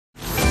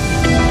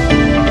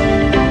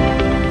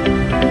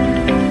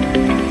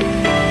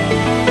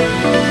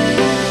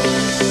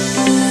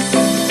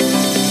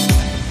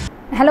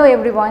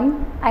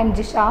everyone, I am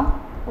Jisha.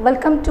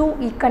 Welcome to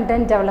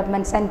E-Content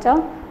Development Center,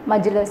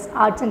 Majlis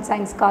Arts and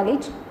Science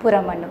College,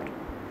 Puramanur.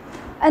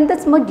 In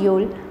this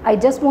module, I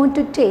just want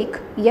to take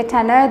yet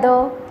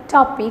another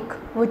topic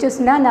which is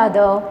none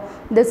other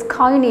this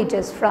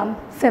coinages from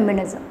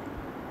feminism.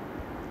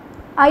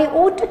 I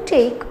ought to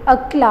take a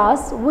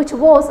class which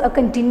was a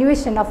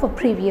continuation of a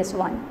previous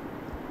one.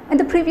 In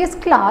the previous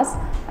class,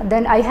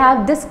 then I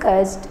have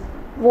discussed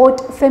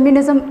what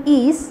feminism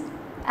is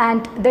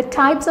and the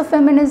types of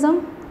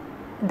feminism,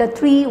 the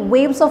three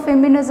waves of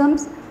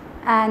feminisms,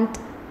 and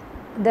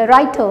the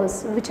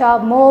writers which are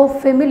more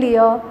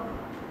familiar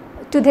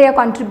to their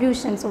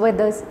contributions with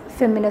this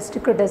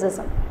feminist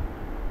criticism.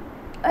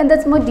 In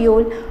this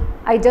module,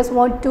 I just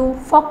want to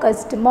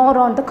focus more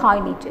on the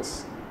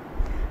coinages.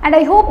 And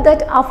I hope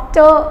that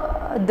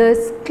after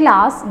this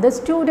class, the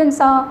students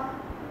are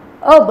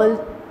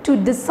able to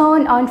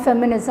discern on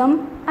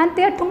feminism and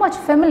they are too much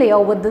familiar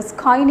with these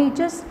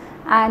coinages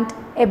and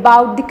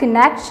about the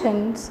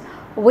connections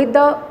with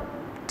the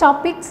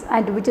topics,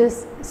 and which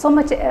is so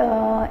much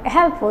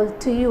helpful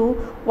to you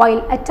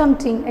while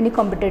attempting any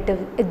competitive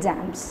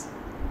exams.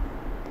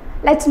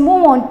 Let's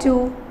move on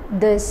to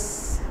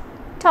this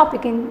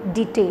topic in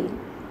detail.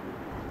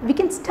 We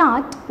can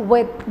start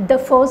with the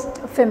first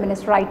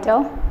feminist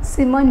writer,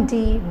 Simone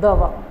de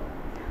Beauvoir.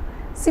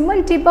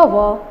 Simone de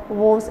Beauvoir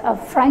was a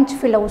French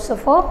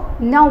philosopher,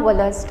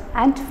 novelist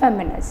and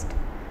feminist,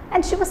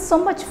 and she was so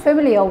much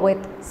familiar with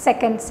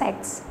second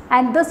sex,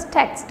 and this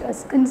text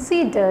is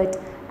considered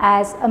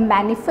as a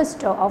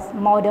manifesto of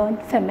modern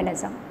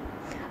feminism.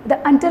 The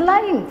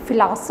underlying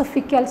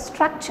philosophical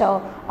structure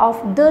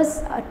of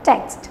this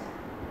text,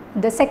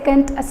 the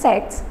second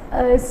sex,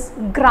 is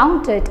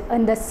grounded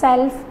in the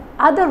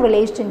self-other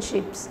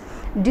relationships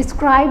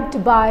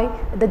described by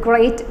the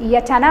great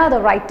yet another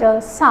writer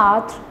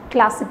Sartre's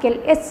classical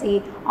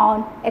essay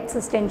on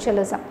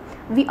existentialism.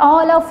 We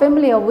all are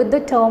familiar with the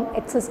term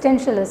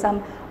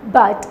existentialism,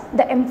 but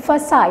the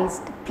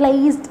emphasis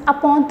placed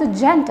upon the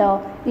gender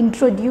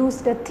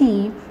introduced a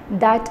theme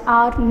that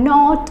are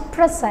not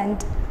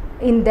present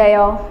in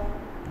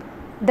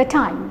the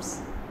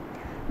times.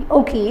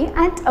 Okay,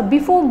 and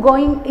before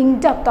going in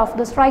depth of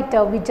this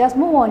writer, we just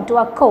move on to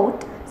a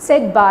quote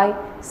said by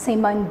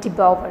Simone de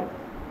Beauvoir.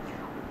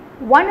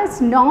 One is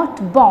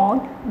not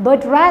born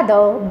but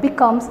rather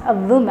becomes a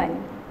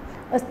woman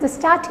as the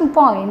starting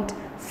point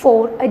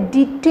for a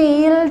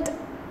detailed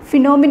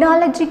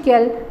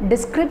phenomenological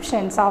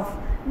descriptions of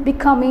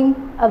becoming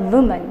a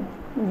woman.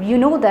 You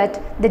know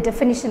that the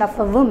definition of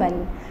a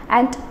woman,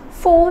 and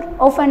for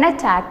of an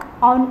attack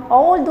on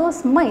all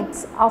those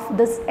myths of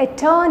this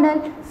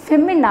eternal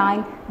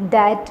feminine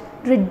that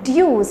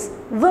reduce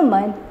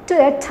women to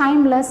a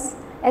timeless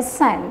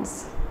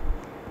essence.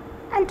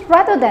 And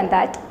rather than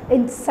that,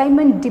 in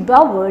Simone de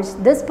Beauvoir's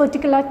this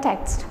particular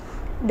text,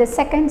 the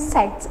second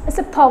sex is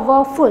a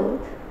powerful.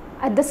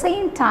 At the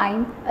same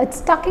time,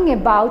 it's talking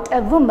about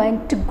a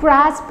woman to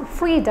grasp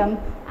freedom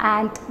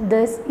and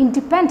this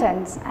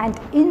independence, and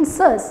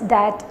insists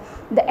that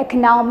the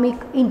economic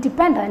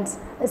independence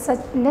is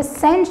an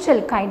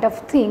essential kind of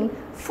thing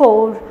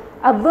for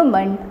a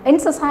woman in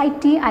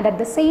society, and at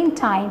the same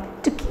time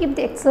to keep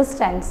the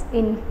existence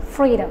in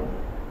freedom.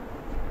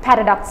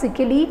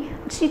 Paradoxically,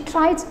 she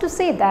tries to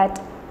say that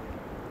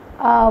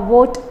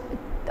what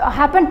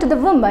happened to the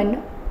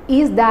woman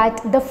is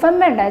that the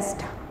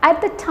feminist at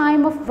the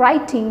time of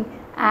writing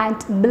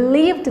and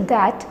believed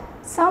that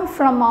some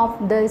form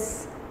of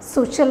this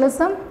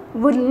socialism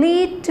would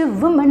lead to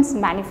women's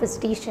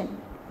manifestation.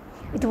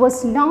 It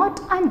was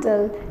not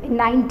until in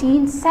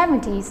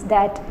 1970s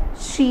that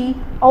she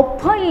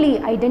openly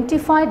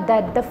identified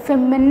that the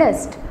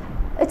feminist,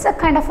 it's a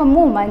kind of a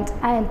movement,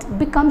 and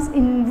becomes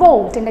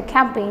involved in a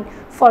campaign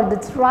for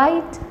this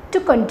right to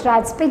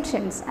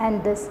contraceptions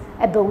and this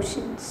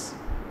abortions.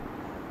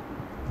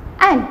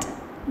 And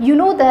you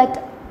know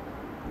that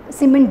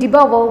Simone de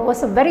Beauvoir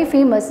was very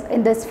famous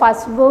in this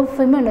first wave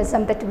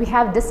feminism that we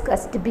have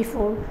discussed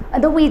before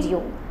in the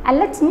video. And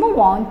let's move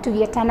on to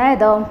yet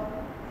another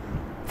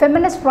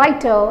feminist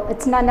writer.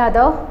 It's none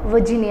other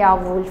Virginia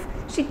Woolf.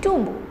 She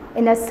too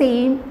in the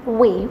same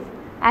wave,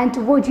 and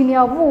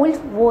Virginia Woolf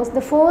was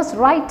the first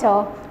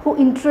writer who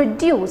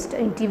introduced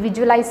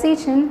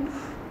individualization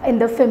in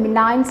the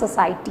feminine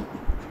society,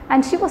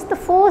 and she was the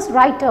first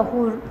writer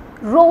who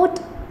wrote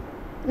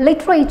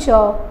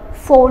literature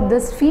for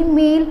this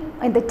female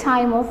in the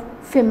time of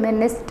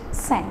feminist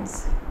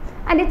sense.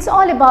 And it's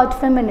all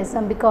about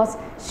feminism because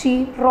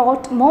she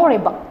wrote more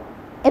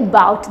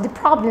about the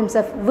problems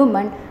of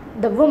women,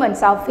 the women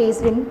are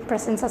faced in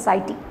present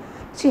society.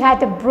 She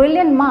had a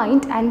brilliant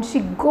mind, and she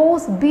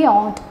goes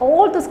beyond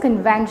all those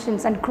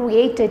conventions and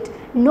created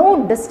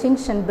no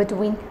distinction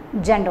between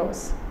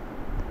genders.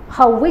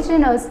 Her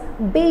vision is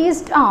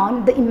based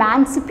on the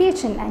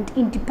emancipation and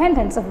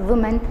independence of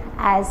women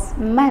as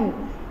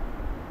men.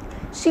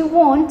 She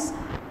wants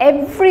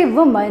every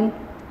woman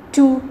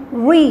to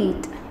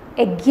read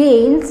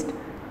against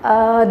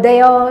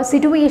their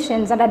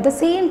situations and at the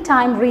same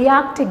time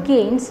react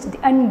against the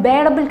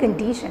unbearable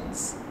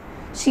conditions.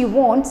 She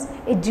wants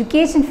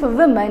education for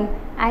women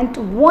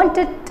and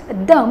wanted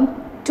them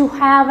to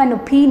have an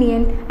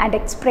opinion and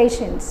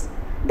expressions.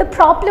 The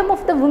problem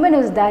of the women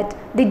is that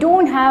they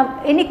don't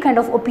have any kind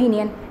of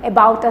opinion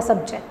about a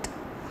subject.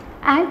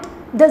 And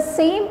the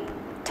same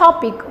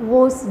topic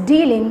was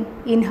dealing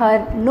in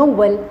her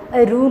novel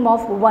A Room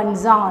of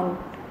One's Own.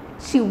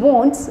 She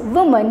wants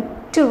women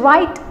to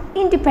write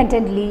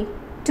independently,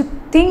 to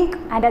think,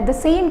 and at the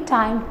same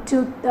time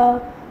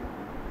to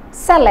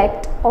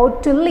select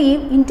or to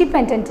live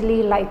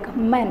independently like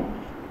men.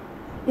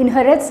 In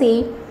her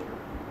essay,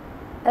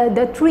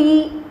 The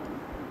Three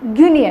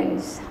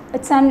Unions,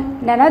 it's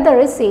another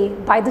essay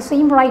by the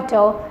same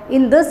writer.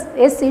 In this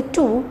essay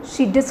too,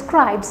 she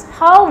describes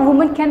how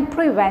women can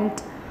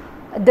prevent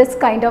this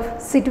kind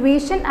of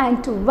situation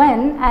and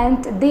when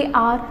they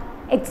are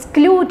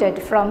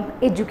excluded from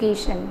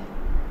education,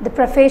 the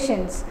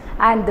professions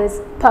and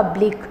this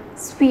public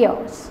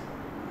spheres.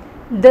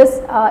 This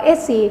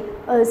essay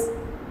is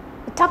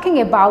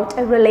talking about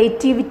a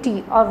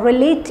relativity or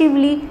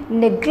relatively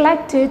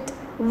neglected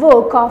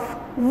work of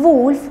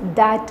Woolf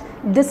that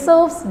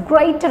deserves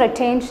greater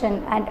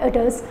attention, and it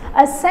is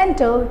a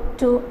center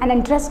to an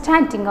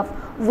understanding of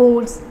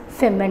Woolf's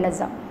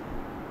feminism.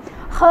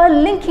 Her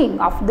linking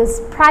of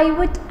this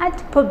private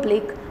and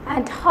public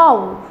and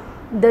how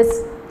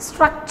this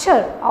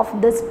structure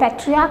of this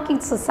patriarchal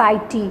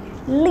society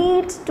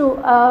leads to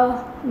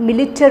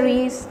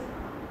militaries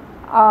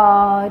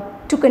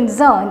to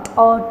concern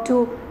or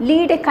to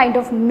lead a kind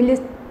of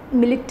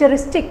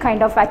militaristic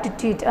kind of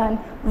attitude on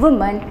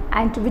women,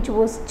 and which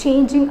was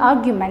changing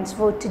arguments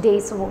for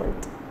today's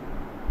world.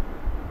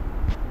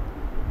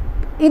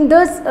 In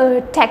this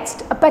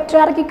text, a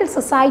patriarchal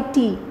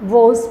society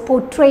was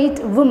portrayed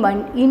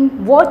women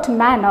in what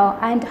manner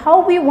and how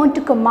we want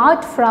to come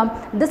out from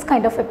this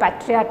kind of a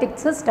patriarchal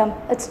system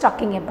it's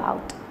talking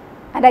about.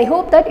 And I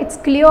hope that it's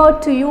clear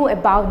to you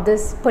about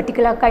this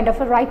particular kind of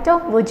a writer,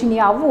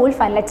 Virginia Woolf,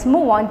 and let's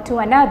move on to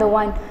another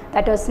one,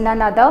 that was none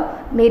other,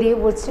 Mary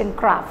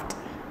Wollstonecraft.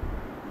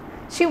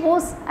 She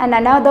was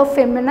another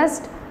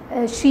feminist.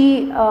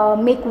 She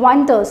make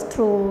wonders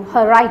through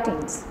her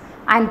writings,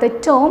 and the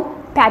term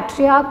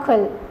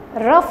patriarchal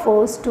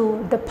refers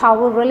to the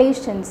power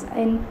relations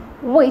in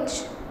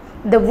which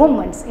the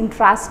woman's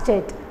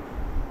interested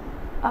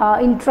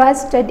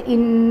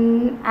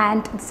in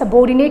and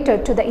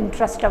subordinated to the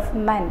interest of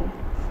men.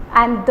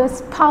 And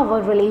this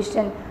power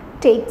relation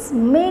takes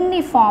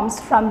many forms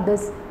from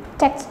this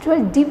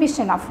textual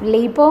division of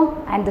labor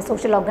and the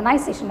social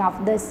organization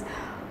of this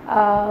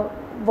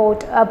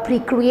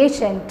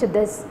pre-creation to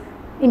this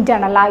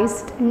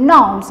internalized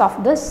norms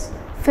of this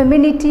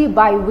femininity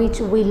by which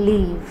we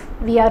live.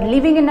 We are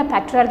living in a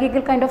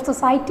patriarchal kind of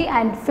society,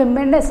 and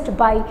feminist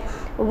by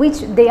which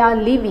they are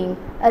living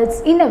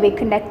is in a way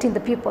connecting the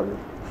people.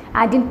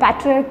 And in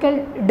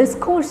patriarchal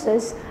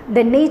discourses,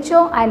 the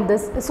nature and the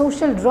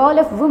social role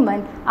of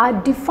women are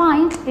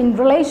defined in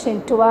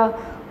relation to a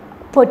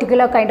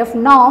particular kind of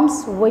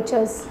norms which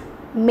is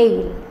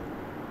male.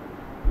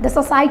 The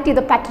society,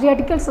 the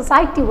patriarchal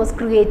society was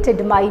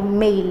created by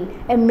male.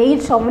 A male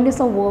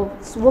chauvinism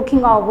was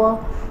working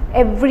over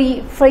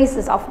every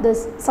phases of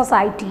this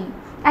society,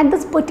 and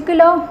this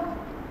particular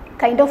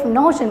kind of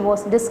notion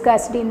was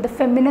discussed in the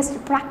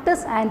feminist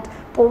practice and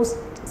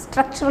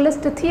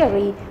post-structuralist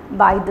theory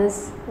by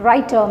this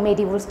writer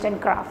Mary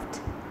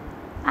Wollstonecraft.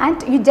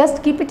 And you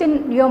just keep it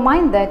in your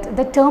mind that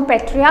the term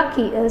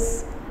patriarchy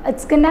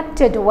it's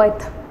connected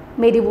with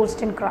Mary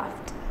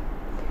Wollstonecraft.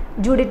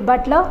 Judith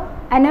Butler,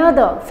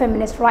 another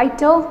feminist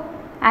writer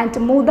and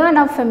more than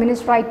a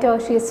feminist writer,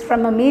 she is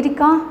from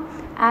America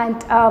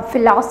and a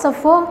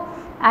philosopher,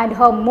 and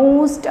her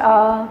most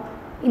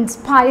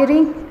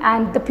inspiring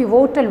and the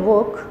pivotal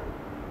work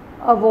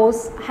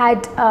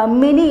had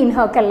many in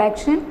her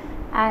collection.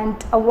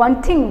 And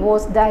one thing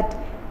was that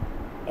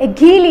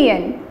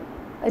Hegelian,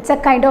 it's a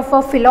kind of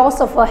a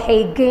philosopher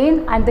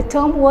Hegel, and the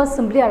term was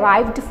simply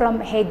arrived from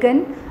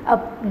Hegel, a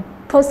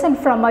person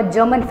from a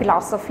German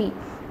philosophy.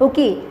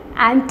 Okay,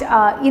 and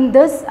in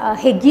this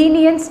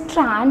Hegelian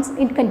strands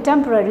in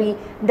contemporary,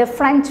 the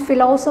French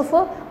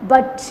philosopher,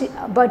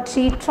 but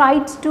she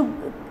tried to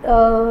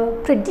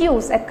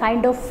produce a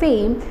kind of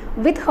fame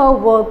with her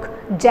work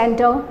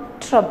Gender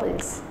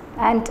Troubles,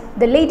 and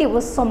the lady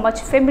was so much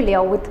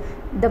familiar with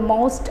the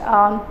most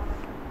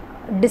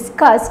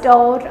discussed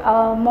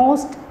or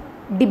most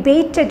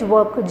debated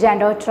work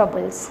Gender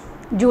Troubles.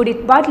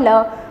 Judith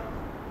Butler,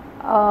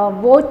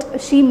 what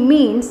she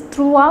means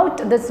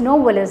throughout this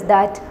novel is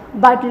that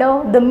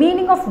Butler, the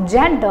meaning of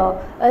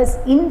gender is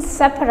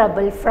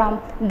inseparable from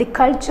the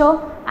culture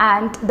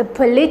and the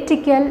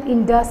political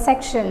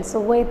intersections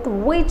with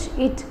which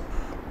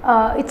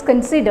it's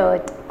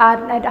considered,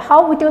 and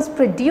how it was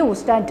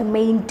produced and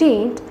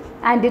maintained,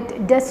 and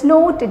it does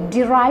not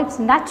derives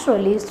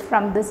naturally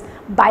from this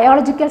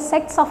biological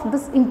sex of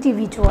this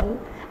individual,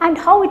 and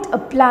how it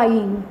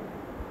applying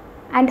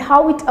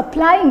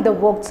the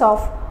works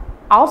of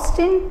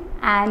Austin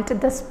and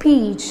the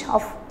speech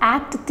of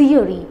act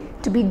theory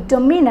to be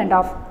dominant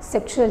of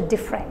sexual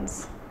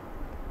difference.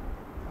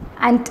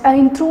 And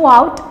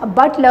throughout,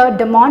 Butler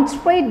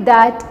demonstrates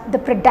that the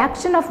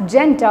production of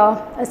gender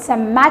is a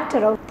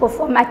matter of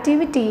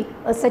performativity,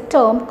 is a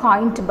term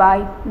coined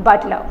by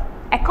Butler.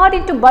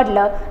 According to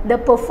Butler, the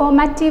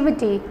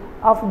performativity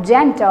of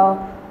gender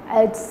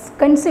is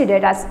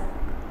considered as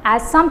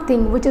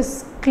something which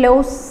is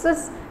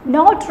closest,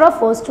 not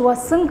refers to a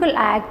single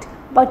act,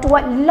 but to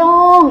a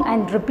long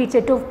and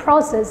repetitive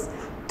process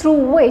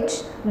through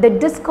which the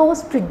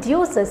discourse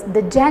produces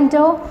the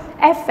gender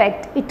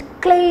effect it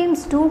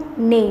claims to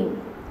name.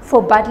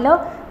 For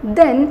Butler,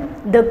 then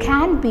there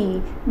can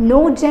be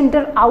no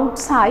gender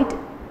outside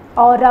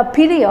or a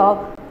period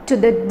to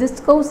the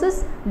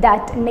discourses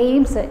that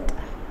names it.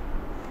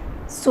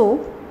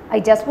 So, I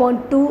just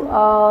want to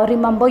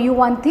remember you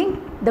one thing,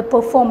 the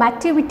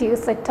performativity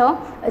is a term,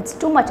 it's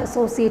too much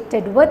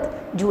associated with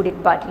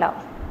Judith Butler.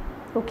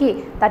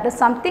 Okay, that is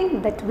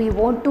something that we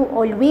want to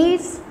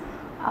always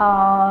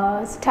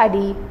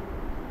study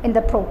in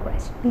the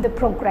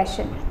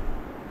progression.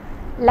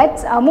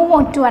 Let's move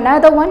on to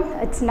another one.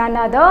 It's none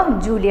other,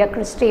 Julia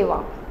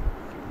Kristeva,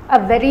 a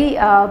very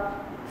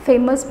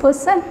famous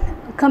person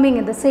coming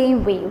in the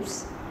same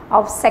waves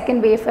of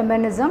second wave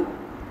feminism,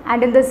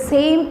 and in the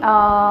same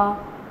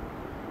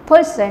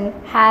person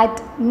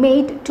had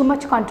made too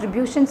much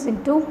contributions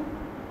into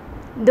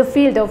the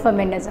field of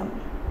feminism.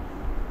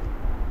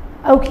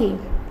 Okay,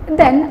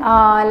 then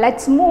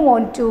let's move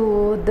on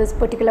to this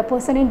particular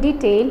person in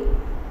detail,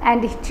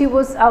 and she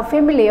was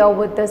familiar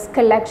with this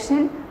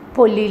collection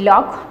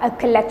Polylogue, a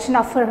collection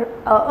of her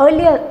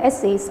earlier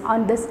essays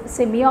on this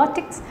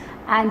semiotics,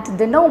 and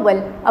the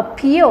novel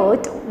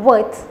appeared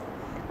with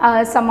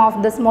some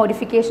of this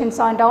modifications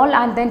and all,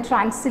 and then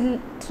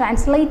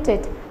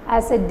translated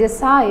as a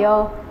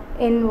desire,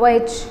 in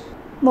which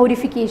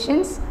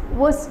modifications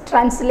was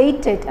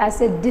translated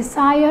as a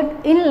desired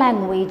in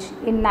language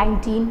in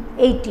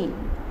 1918.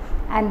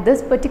 And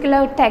this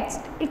particular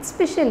text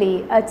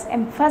especially it's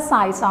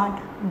emphasized on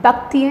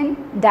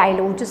Bhaktian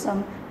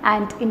dialogism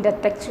and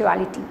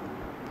intertextuality,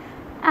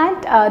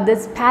 and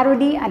this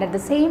parody, and at the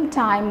same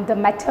time the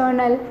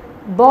maternal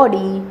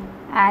body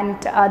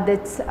and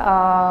this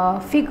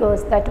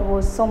figures that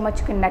was so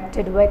much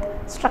connected with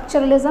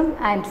structuralism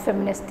and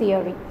feminist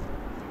theory.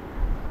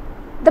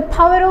 The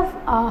Power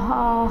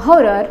of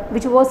Horror,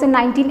 which was in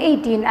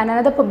 1918, and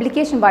another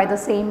publication by the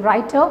same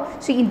writer,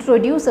 she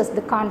introduces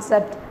the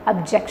concept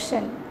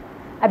objection.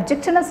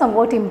 Objection is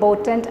somewhat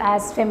important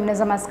as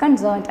feminism is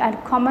concerned,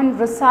 and common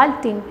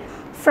resulting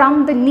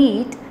from the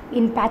need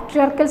in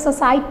patriarchal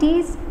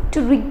societies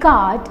to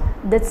regard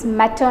this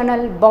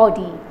maternal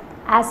body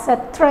as a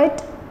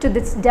threat to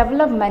this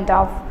development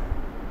of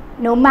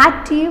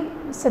normative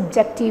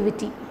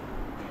subjectivity.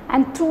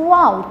 And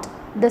throughout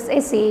this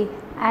essay,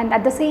 and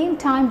at the same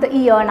time the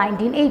year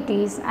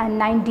 1980s and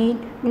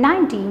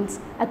 1990s,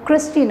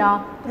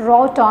 Christina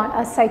wrote on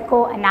a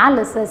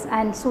psychoanalysis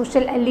and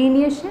social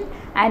alienation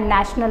and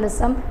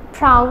nationalism,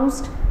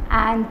 Proust,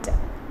 and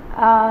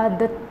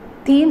the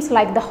themes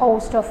like the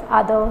host of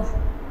other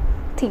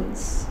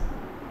things.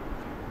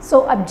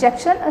 So,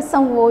 objection is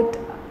somewhat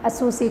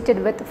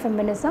associated with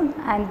feminism,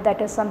 and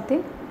that is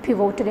something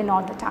pivotal in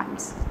all the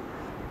times.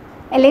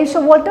 Elaine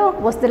Showalter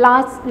was the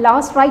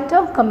last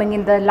writer coming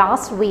in the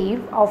last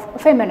wave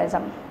of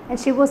feminism, and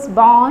she was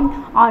born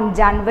on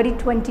January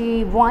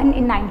 21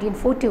 in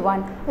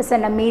 1941 as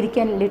an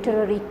American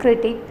literary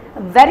critic,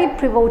 very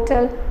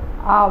pivotal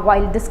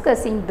while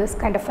discussing this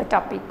kind of a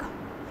topic.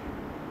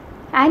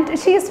 And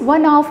she is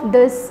one of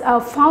this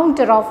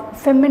founder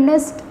of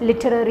feminist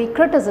literary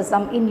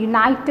criticism in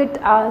United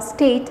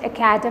States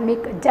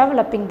academic,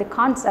 developing the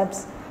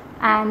concepts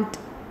and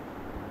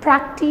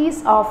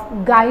practice of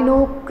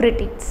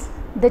gynocritics.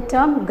 The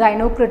term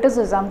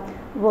gynocriticism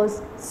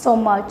was so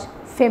much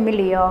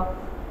familiar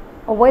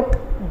with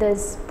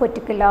this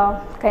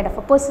particular kind of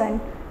a person,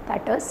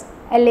 that is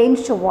Elaine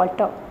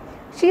Showalter.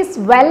 She is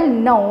well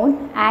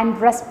known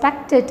and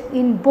respected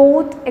in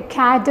both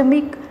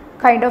academic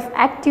kind of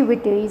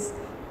activities.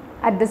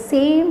 At the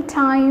same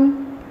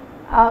time,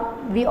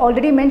 we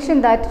already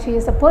mentioned that she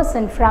is a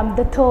person from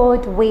the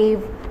third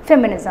wave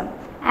feminism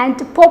and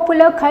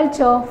popular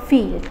culture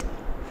field,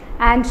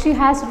 and she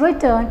has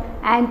written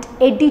and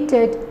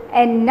edited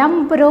a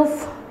number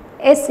of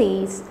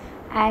essays,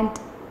 and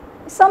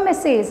some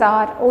essays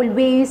are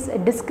always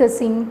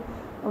discussing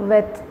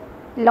with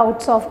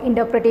lots of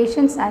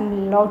interpretations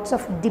and lots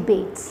of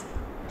debates.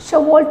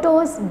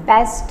 Showalter's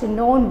best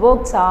known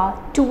works are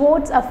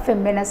Towards a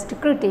Feminist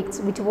Critics,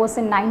 which was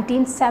in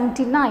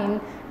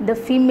 1979, The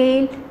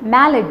Female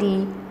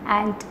Malady,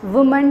 and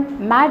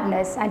Woman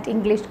Madness and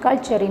English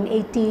Culture in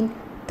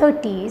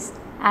 1830s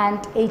and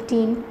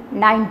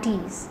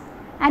 1890s,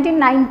 and in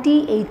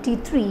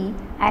 1983,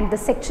 and The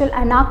Sexual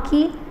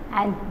Anarchy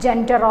and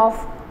Gender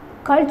of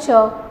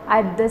Culture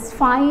at this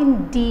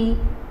Fine D.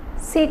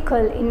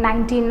 Sackle in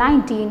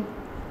 1919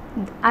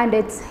 and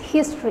its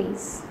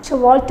histories.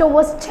 Showalter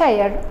was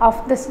chair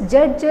of the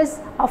judges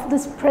of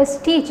this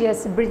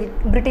prestigious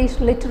British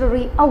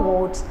Literary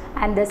Awards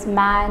and this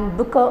Man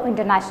Booker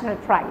International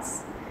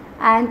Prize.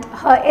 and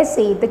her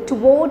essay, The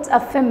Towards a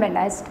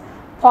Feminist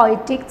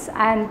Poetics,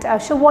 and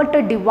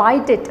Showalter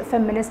divided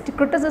feminist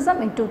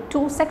criticism into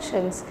two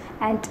sections,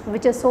 and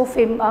which is so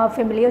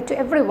familiar to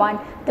everyone: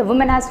 the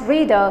woman as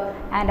reader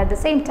and at the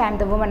same time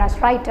the woman as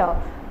writer.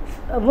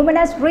 A woman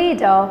as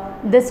reader,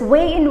 this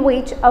way in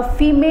which a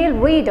female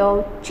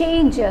reader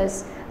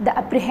changes the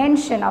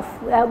apprehension of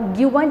a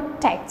given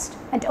text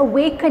and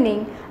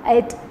awakening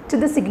it to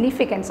the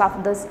significance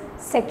of this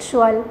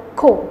sexual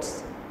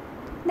codes.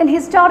 Then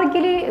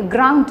historically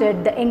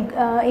grounded the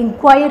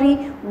inquiry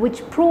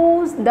which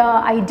proves the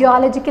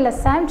ideological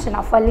assumption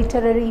of a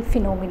literary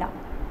phenomena.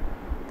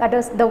 That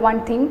is the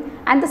one thing.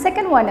 And the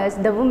second one is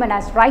the woman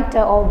as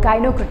writer or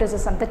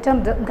gynocriticism. The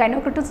term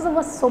gynocriticism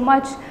was so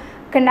much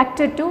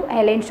connected to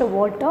Helen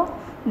Showalter.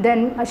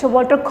 Then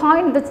Showalter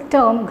coined the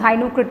term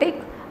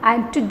gynocritic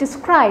and to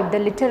describe the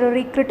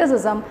literary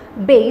criticism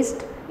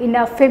based in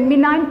a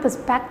feminine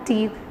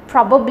perspective.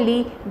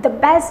 Probably the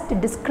best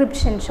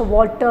description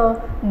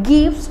Showalter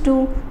gives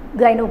to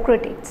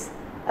gynocritics,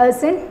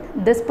 as in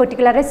this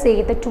particular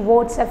essay, The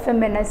Towards a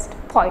Feminist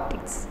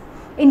Poetics.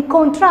 In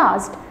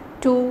contrast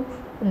to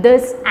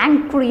this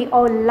angry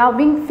or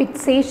loving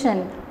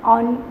fixation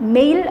on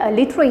male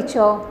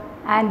literature,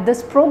 and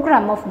this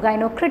program of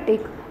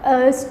gynocritic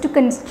is to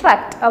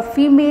construct a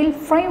female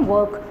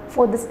framework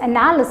for this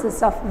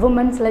analysis of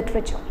women's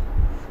literature,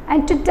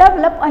 and to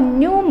develop a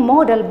new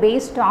model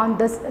based on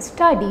this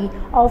study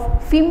of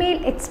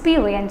female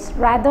experience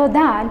rather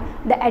than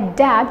the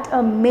adapt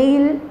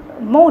male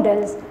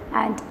models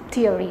and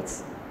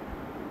theories.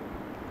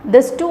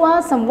 These two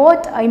are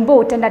somewhat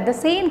important. At the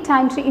same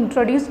time, she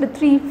introduced the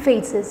three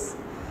phases: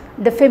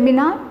 the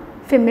feminine,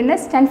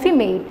 feminist and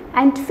female.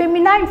 And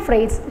feminine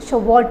phrase,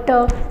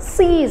 Showalter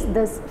sees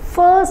this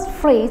first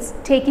phrase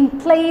taking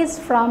place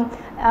from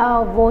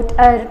what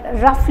a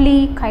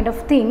roughly kind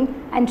of thing,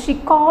 and she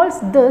calls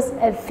this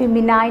a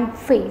feminine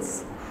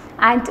phase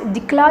and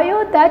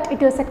declare that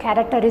it is a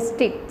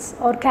characteristics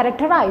or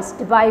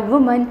characterized by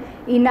women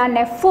in an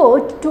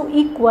effort to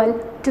equal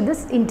to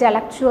this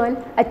intellectual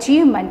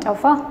achievement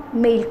of a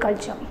male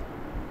culture.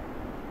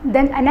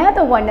 Then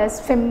another one is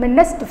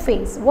feminist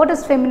phase. What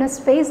is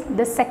feminist phase?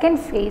 The second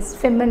phase,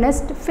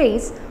 feminist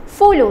phase,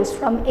 follows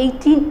from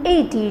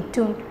 1880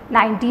 to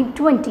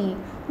 1920,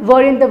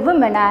 wherein the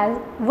women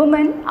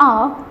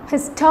are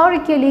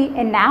historically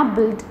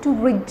enabled to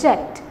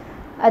reject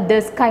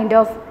this kind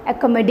of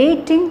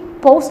accommodating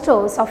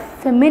posters of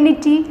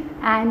femininity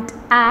and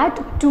add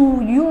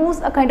to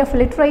use a kind of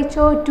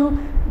literature to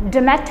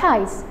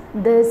dramatize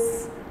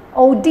this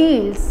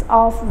ordeals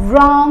of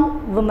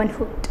wrong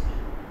womanhood,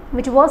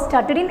 which was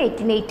started in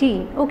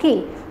 1818.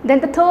 Okay.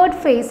 Then the third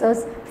phase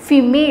is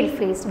female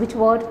phase, we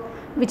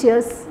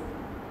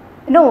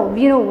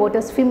know what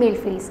is female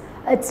phase.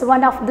 It's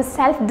one of the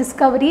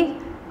self-discovery,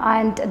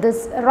 and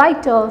this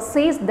writer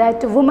says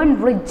that woman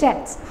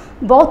rejects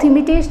both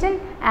imitation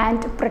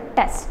and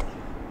protest,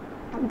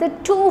 the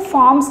two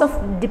forms of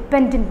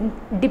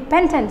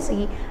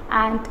dependency,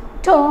 and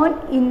turn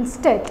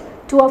instead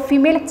to a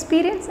female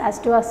experience as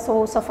to a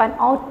source of an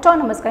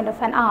autonomous kind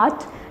of an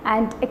art,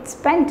 and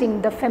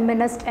expanding the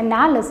feminist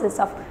analysis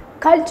of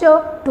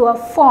culture to a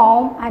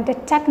form and the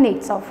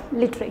techniques of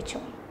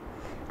literature.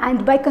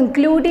 And by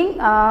concluding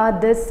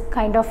this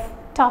kind of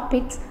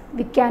topics,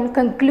 we can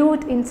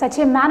conclude in such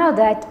a manner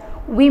that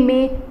we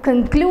may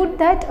conclude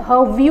that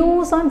her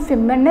views on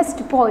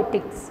feminist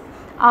poetics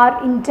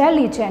are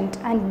intelligent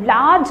and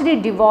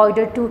largely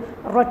devoid to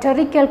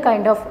rhetorical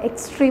kind of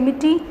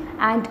extremity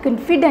and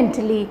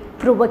confidently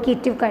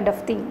provocative kind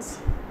of things.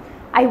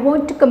 I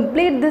want to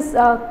complete this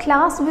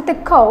class with a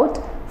quote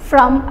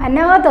from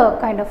another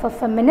kind of a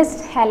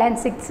feminist, Helen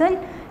Sixon.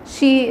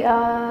 She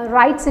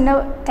writes in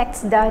a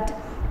text that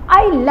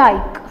I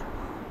like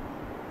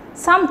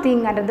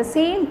something and at the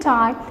same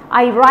time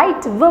I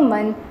write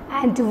women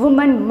and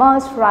women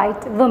must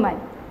write women,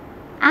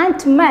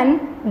 and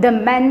men, the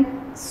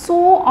men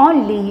so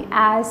only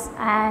as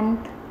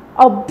an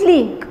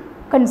oblique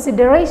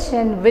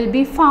consideration will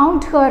be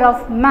found here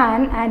of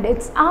man, and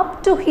it's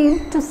up to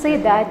him to say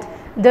that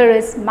there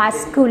is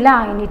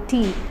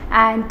masculinity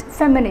and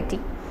femininity.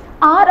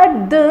 Or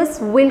at this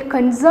will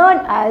concern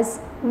us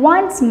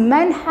once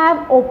men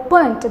have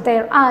opened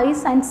their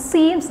eyes and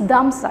seen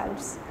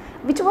themselves,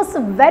 which was a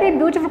very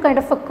beautiful kind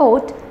of a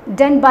quote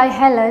done by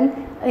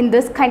Helen in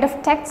this kind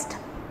of text,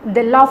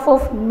 The Love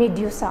of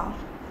Medusa.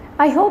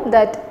 I hope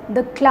that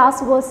the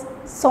class was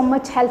so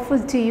much helpful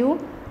to you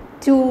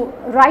to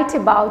write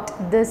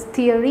about this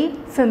theory,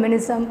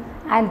 feminism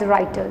and the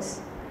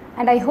writers.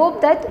 And I hope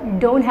that you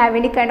don't have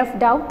any kind of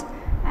doubt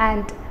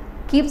and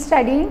keep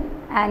studying,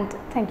 and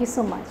thank you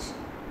so much.